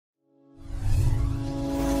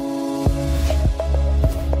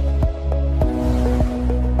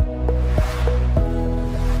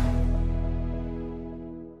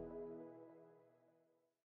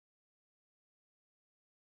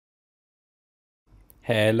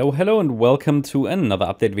Hello, and welcome to another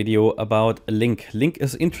update video about LINK. LINK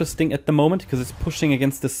is interesting at the moment because it's pushing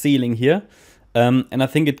against the ceiling here. And I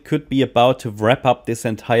think it could be about to wrap up this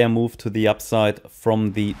entire move to the upside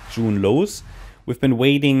from the June lows. We've been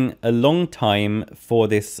waiting a long time for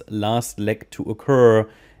this last leg to occur.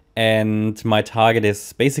 And my target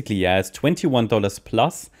is basically, it's $21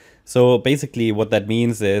 plus. So basically what that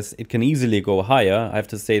means is it can easily go higher. I have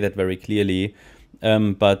to say that very clearly.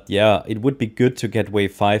 But yeah, it would be good to get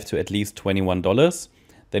wave 5 to at least $21.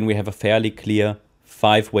 Then we have a fairly clear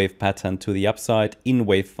 5-wave pattern to the upside in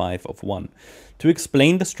wave 5 of 1. To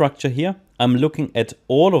explain the structure here, I'm looking at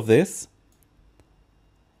all of this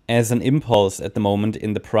as an impulse at the moment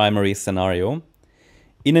in the primary scenario.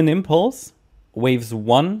 In an impulse, waves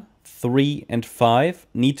 1, 3, and 5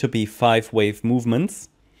 need to be 5-wave movements.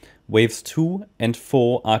 Waves 2 and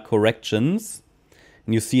 4 are corrections.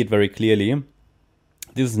 And you see it very clearly.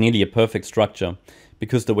 This is nearly a perfect structure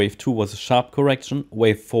because the wave 2 was a sharp correction,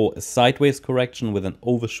 wave 4 a sideways correction with an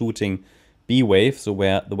overshooting B wave, so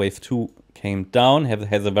where the wave 2 came down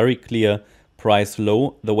has a very clear price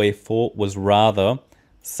low. The wave 4 was rather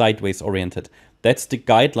sideways oriented. That's the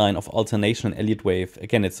guideline of alternation and Elliott wave.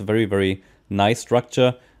 Again, it's a very nice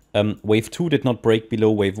structure. Wave 2 did not break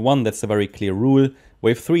below wave 1, that's a very clear rule.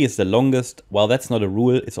 Wave 3 is the longest. While that's not a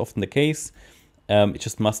rule, it's often the case. It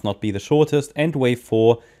just must not be the shortest. And wave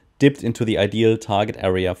 4 dipped into the ideal target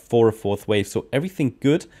area for a 4th wave. So everything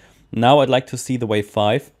good. Now I'd like to see the wave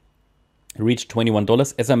 5 reach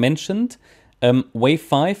 $21. As I mentioned, wave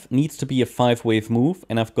 5 needs to be a 5-wave move.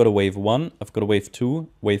 And I've got a wave 1, I've got a wave 2,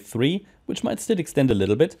 wave 3, which might still extend a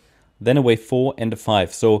little bit. Then a wave 4 and a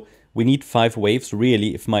 5. So we need 5 waves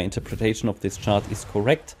really if my interpretation of this chart is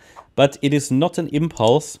correct. But it is not an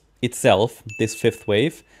impulse itself, this 5th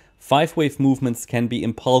wave. 5-wave movements can be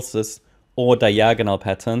impulses or diagonal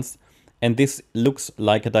patterns, and this looks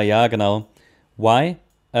like a diagonal. Why?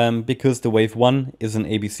 Because the wave 1 is an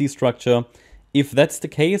ABC structure. If that's the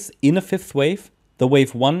case, in a 5th wave, the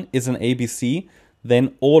wave 1 is an ABC,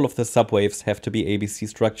 then all of the subwaves have to be ABC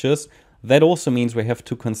structures. That also means we have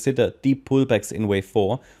to consider deep pullbacks in wave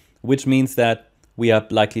 4, which means that we are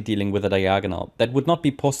likely dealing with a diagonal. That would not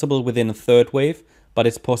be possible within a 3rd wave, but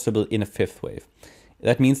it's possible in a 5th wave.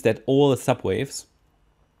 That means that all the subwaves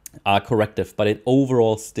are corrective, but it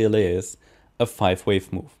overall still is a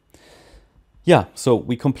 5-wave move. Yeah, so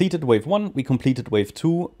we completed wave 1, we completed wave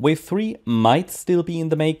 2. Wave 3 might still be in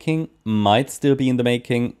the making,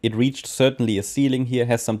 It reached certainly a ceiling here,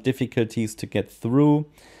 has some difficulties to get through.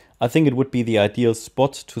 I think it would be the ideal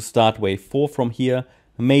spot to start wave 4 from here.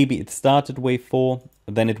 Maybe it started wave 4,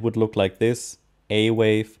 then it would look like this. A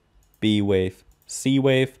wave, B wave, C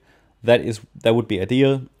wave. That would be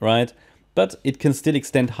ideal, right? But it can still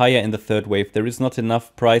extend higher in the 3rd wave. There is not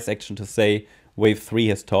enough price action to say wave 3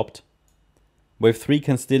 has topped. Wave 3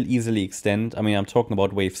 can still easily extend. I mean, I'm talking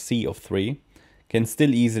about wave C of 3. Can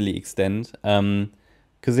still easily extend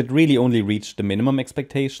because it really only reached the minimum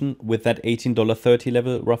expectation with that $18.30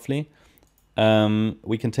 level roughly.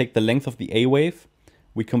 We can take the length of the A wave.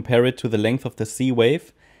 We compare it to the length of the C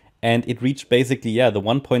wave. And it reached basically, the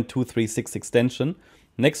 1.236 extension.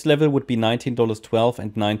 Next level would be $19.12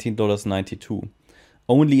 and $19.92.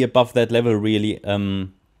 Only above that level, really,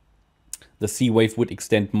 the C wave would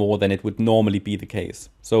extend more than it would normally be the case.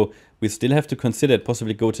 So we still have to consider it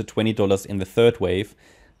possibly go to $20 in the 3rd wave,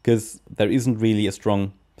 because there isn't really a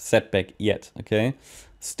strong setback yet, okay?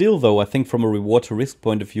 Still, though, I think from a reward to risk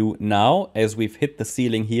point of view, now, as we've hit the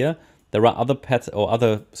ceiling here, there are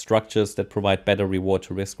other structures that provide better reward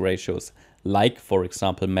to risk ratios, like, for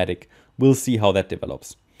example, Matic. We'll see how that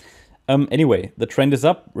develops. Anyway, the trend is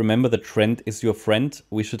up. Remember, the trend is your friend.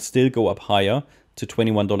 We should still go up higher to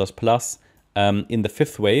 $21 plus in the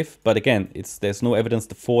 5th wave. But again, there's no evidence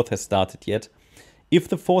the 4th has started yet. If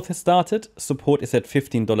the 4th has started, support is at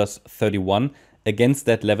 $15.31. Against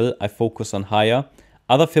that level, I focus on higher.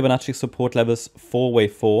 Other Fibonacci support levels for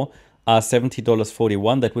wave 4 are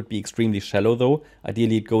 $70.41. That would be extremely shallow, though.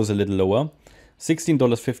 Ideally, it goes a little lower.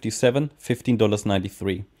 $16.57,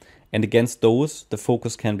 $15.93. And against those, the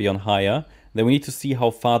focus can be on higher. Then we need to see how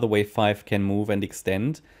far the wave 5 can move and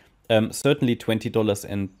extend. Certainly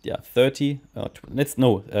 $20.30.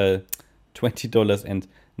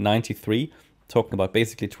 $20.93. Talking about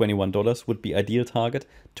basically $21 would be ideal target.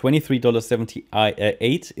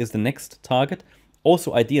 $23.78 is the next target.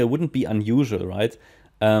 Also ideal, wouldn't be unusual, right?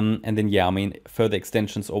 And then, I mean, further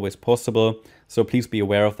extensions always possible. So please be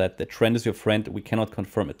aware of that. The trend is your friend. We cannot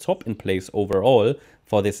confirm a top in place overall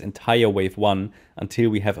for this entire wave 1 until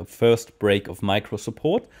we have a first break of micro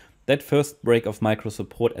support. That first break of micro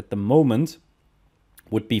support at the moment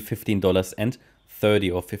would be $15.30.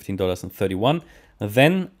 $15.30 or $15.31.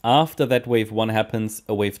 Then after that wave 1 happens,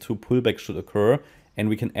 a wave 2 pullback should occur, and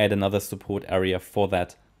we can add another support area for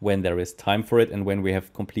that when there is time for it and when we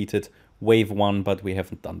have completed wave 1, but we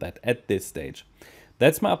haven't done that at this stage.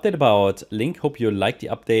 That's my update about Link. Hope you liked the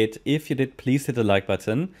update. If you did, please hit the like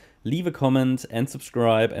button, leave a comment and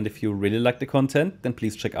subscribe. And if you really like the content, then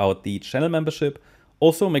please check out the channel membership.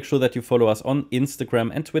 Also, make sure that you follow us on Instagram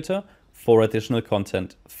and Twitter for additional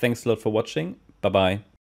content. Thanks a lot for watching. Bye-bye.